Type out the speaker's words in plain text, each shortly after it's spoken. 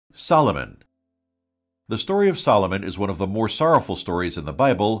Solomon. The story of Solomon is one of the more sorrowful stories in the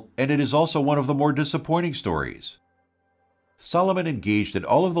Bible, and it is also one of the more disappointing stories. Solomon engaged in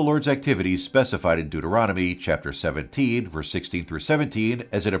all of the Lord's activities specified in Deuteronomy chapter 17, verse 16 through 17,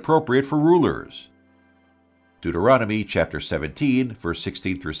 as inappropriate for rulers. Deuteronomy chapter 17, verse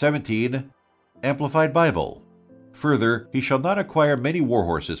 16 through 17, Amplified Bible. Further, he shall not acquire many war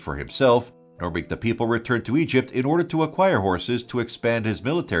horses for himself, nor make the people return to Egypt in order to acquire horses to expand his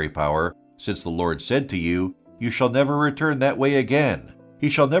military power, since the Lord said to you, You shall never return that way again. He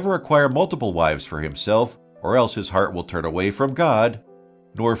shall never acquire multiple wives for himself, or else his heart will turn away from God,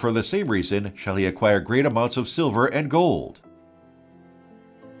 nor for the same reason shall he acquire great amounts of silver and gold.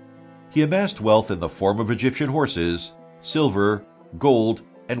 He amassed wealth in the form of Egyptian horses, silver, gold,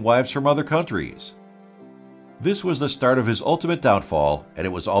 and wives from other countries. This was the start of his ultimate downfall, and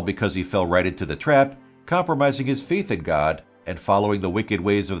it was all because he fell right into the trap, compromising his faith in God and following the wicked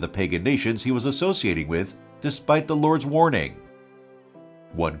ways of the pagan nations he was associating with, despite the Lord's warning.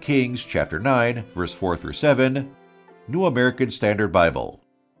 1 Kings chapter 9, verse 4 through 7, New American Standard Bible.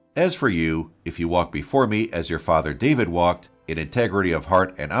 As for you, if you walk before me as your father David walked, in integrity of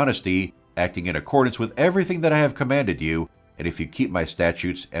heart and honesty, acting in accordance with everything that I have commanded you, and if you keep my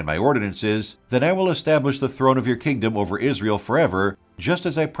statutes and my ordinances, then I will establish the throne of your kingdom over Israel forever, just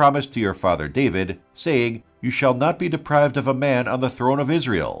as I promised to your father David, saying, You shall not be deprived of a man on the throne of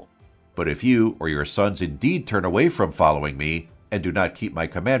Israel. But if you or your sons indeed turn away from following me, and do not keep my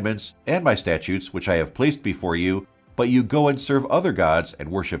commandments and my statutes which I have placed before you, but you go and serve other gods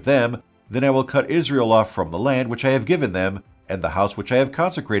and worship them, then I will cut Israel off from the land which I have given them, and the house which I have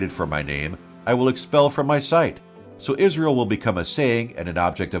consecrated for my name, I will expel from my sight. So Israel will become a saying and an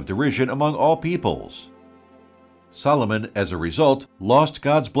object of derision among all peoples. Solomon, as a result, lost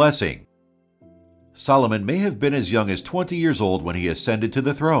God's blessing. Solomon may have been as young as 20 years old when he ascended to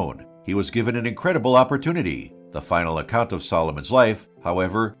the throne. He was given an incredible opportunity. The final account of Solomon's life,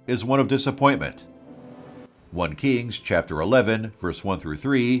 however, is one of disappointment. 1 Kings chapter 11, verse 1 through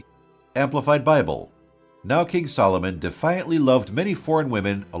 3, Amplified Bible. Now King Solomon defiantly loved many foreign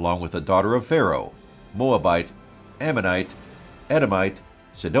women along with the daughter of Pharaoh, Moabite, Ammonite, Edomite,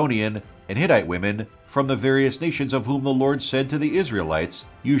 Sidonian, and Hittite women from the various nations of whom the Lord said to the Israelites,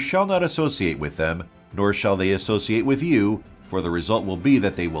 You shall not associate with them, nor shall they associate with you, for the result will be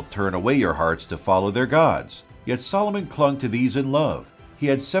that they will turn away your hearts to follow their gods. Yet Solomon clung to these in love. He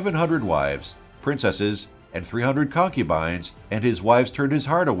had 700 wives, princesses, and 300 concubines, and his wives turned his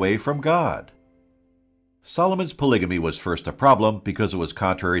heart away from God. Solomon's polygamy was first a problem because it was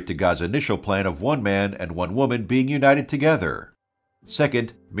contrary to God's initial plan of one man and one woman being united together.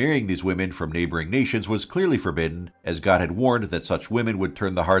 Second, marrying these women from neighboring nations was clearly forbidden, as God had warned that such women would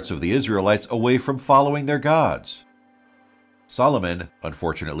turn the hearts of the Israelites away from following their gods. Solomon,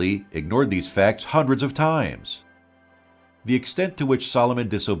 unfortunately, ignored these facts hundreds of times. The extent to which Solomon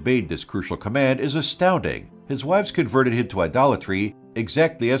disobeyed this crucial command is astounding. His wives converted him to idolatry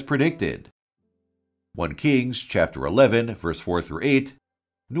exactly as predicted. 1 Kings chapter 11, verse 4 through 8,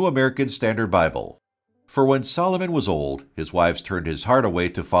 New American Standard Bible. For when Solomon was old, his wives turned his heart away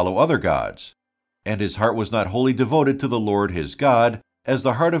to follow other gods, and his heart was not wholly devoted to the Lord his God, as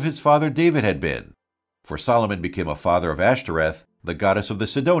the heart of his father David had been. For Solomon became a father of Ashtoreth, the goddess of the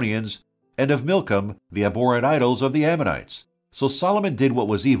Sidonians, and of Milcom, the abhorrent idols of the Ammonites. So Solomon did what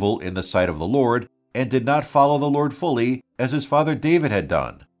was evil in the sight of the Lord, and did not follow the Lord fully, as his father David had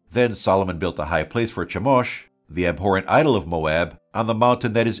done. Then Solomon built a high place for Chemosh, the abhorrent idol of Moab, on the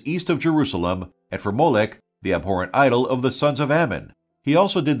mountain that is east of Jerusalem, and for Molech, the abhorrent idol of the sons of Ammon. He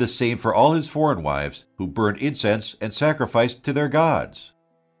also did the same for all his foreign wives, who burned incense and sacrificed to their gods.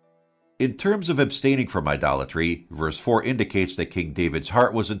 In terms of abstaining from idolatry, verse 4 indicates that King David's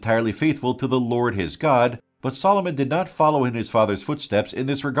heart was entirely faithful to the Lord his God, but Solomon did not follow in his father's footsteps in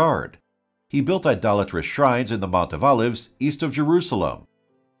this regard. He built idolatrous shrines in the Mount of Olives, east of Jerusalem.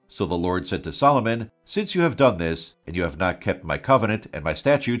 So the Lord said to Solomon, Since you have done this, and you have not kept my covenant and my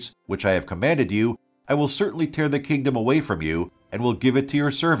statutes, which I have commanded you, I will certainly tear the kingdom away from you, and will give it to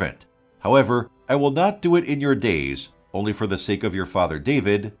your servant. However, I will not do it in your days, only for the sake of your father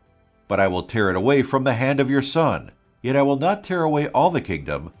David, but I will tear it away from the hand of your son. Yet I will not tear away all the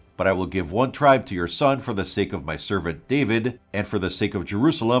kingdom, but I will give one tribe to your son for the sake of my servant David, and for the sake of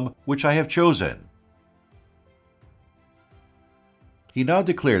Jerusalem, which I have chosen. He now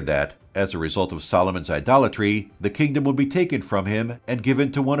declared that, as a result of Solomon's idolatry, the kingdom would be taken from him and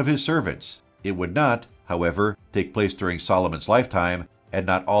given to one of his servants. It would not, however, take place during Solomon's lifetime, and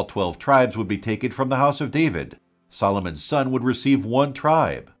not all 12 tribes would be taken from the house of David. Solomon's son would receive one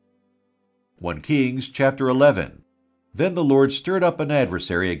tribe. 1 Kings chapter 11. Then the Lord stirred up an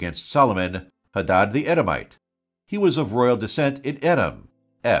adversary against Solomon, Hadad the Edomite. He was of royal descent in Edom.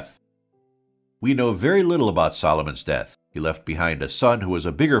 F. We know very little about Solomon's death. He left behind a son who was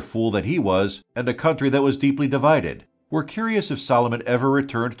a bigger fool than he was, and a country that was deeply divided. We're curious if Solomon ever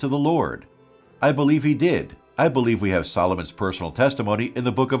returned to the Lord. I believe he did. I believe we have Solomon's personal testimony in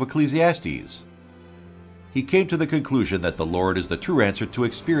the book of Ecclesiastes. He came to the conclusion that the Lord is the true answer to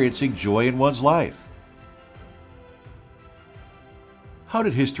experiencing joy in one's life. How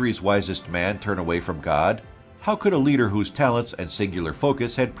did history's wisest man turn away from God? How could a leader whose talents and singular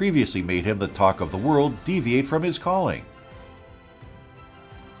focus had previously made him the talk of the world deviate from his calling?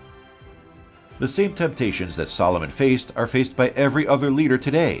 The same temptations that Solomon faced are faced by every other leader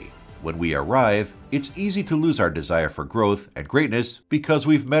today. When we arrive, it's easy to lose our desire for growth and greatness because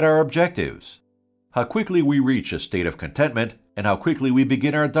we've met our objectives. How quickly we reach a state of contentment, and how quickly we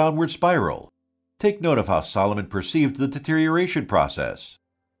begin our downward spiral. Take note of how Solomon perceived the deterioration process.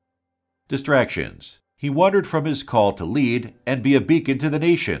 Distractions. He wandered from his call to lead and be a beacon to the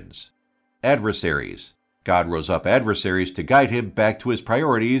nations. Adversaries. God rose up adversaries to guide him back to his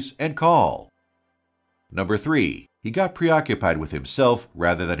priorities and call. Number 3. He got preoccupied with himself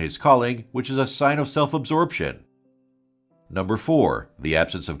rather than his calling, which is a sign of self-absorption. Number 4. The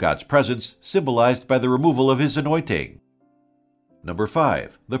absence of God's presence, symbolized by the removal of his anointing. Number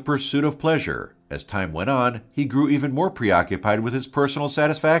 5. The pursuit of pleasure. As time went on, he grew even more preoccupied with his personal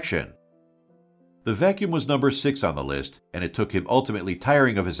satisfaction. The vacuum was number 6 on the list, and it took him ultimately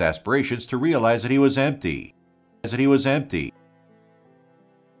tiring of his aspirations to realize that he was empty.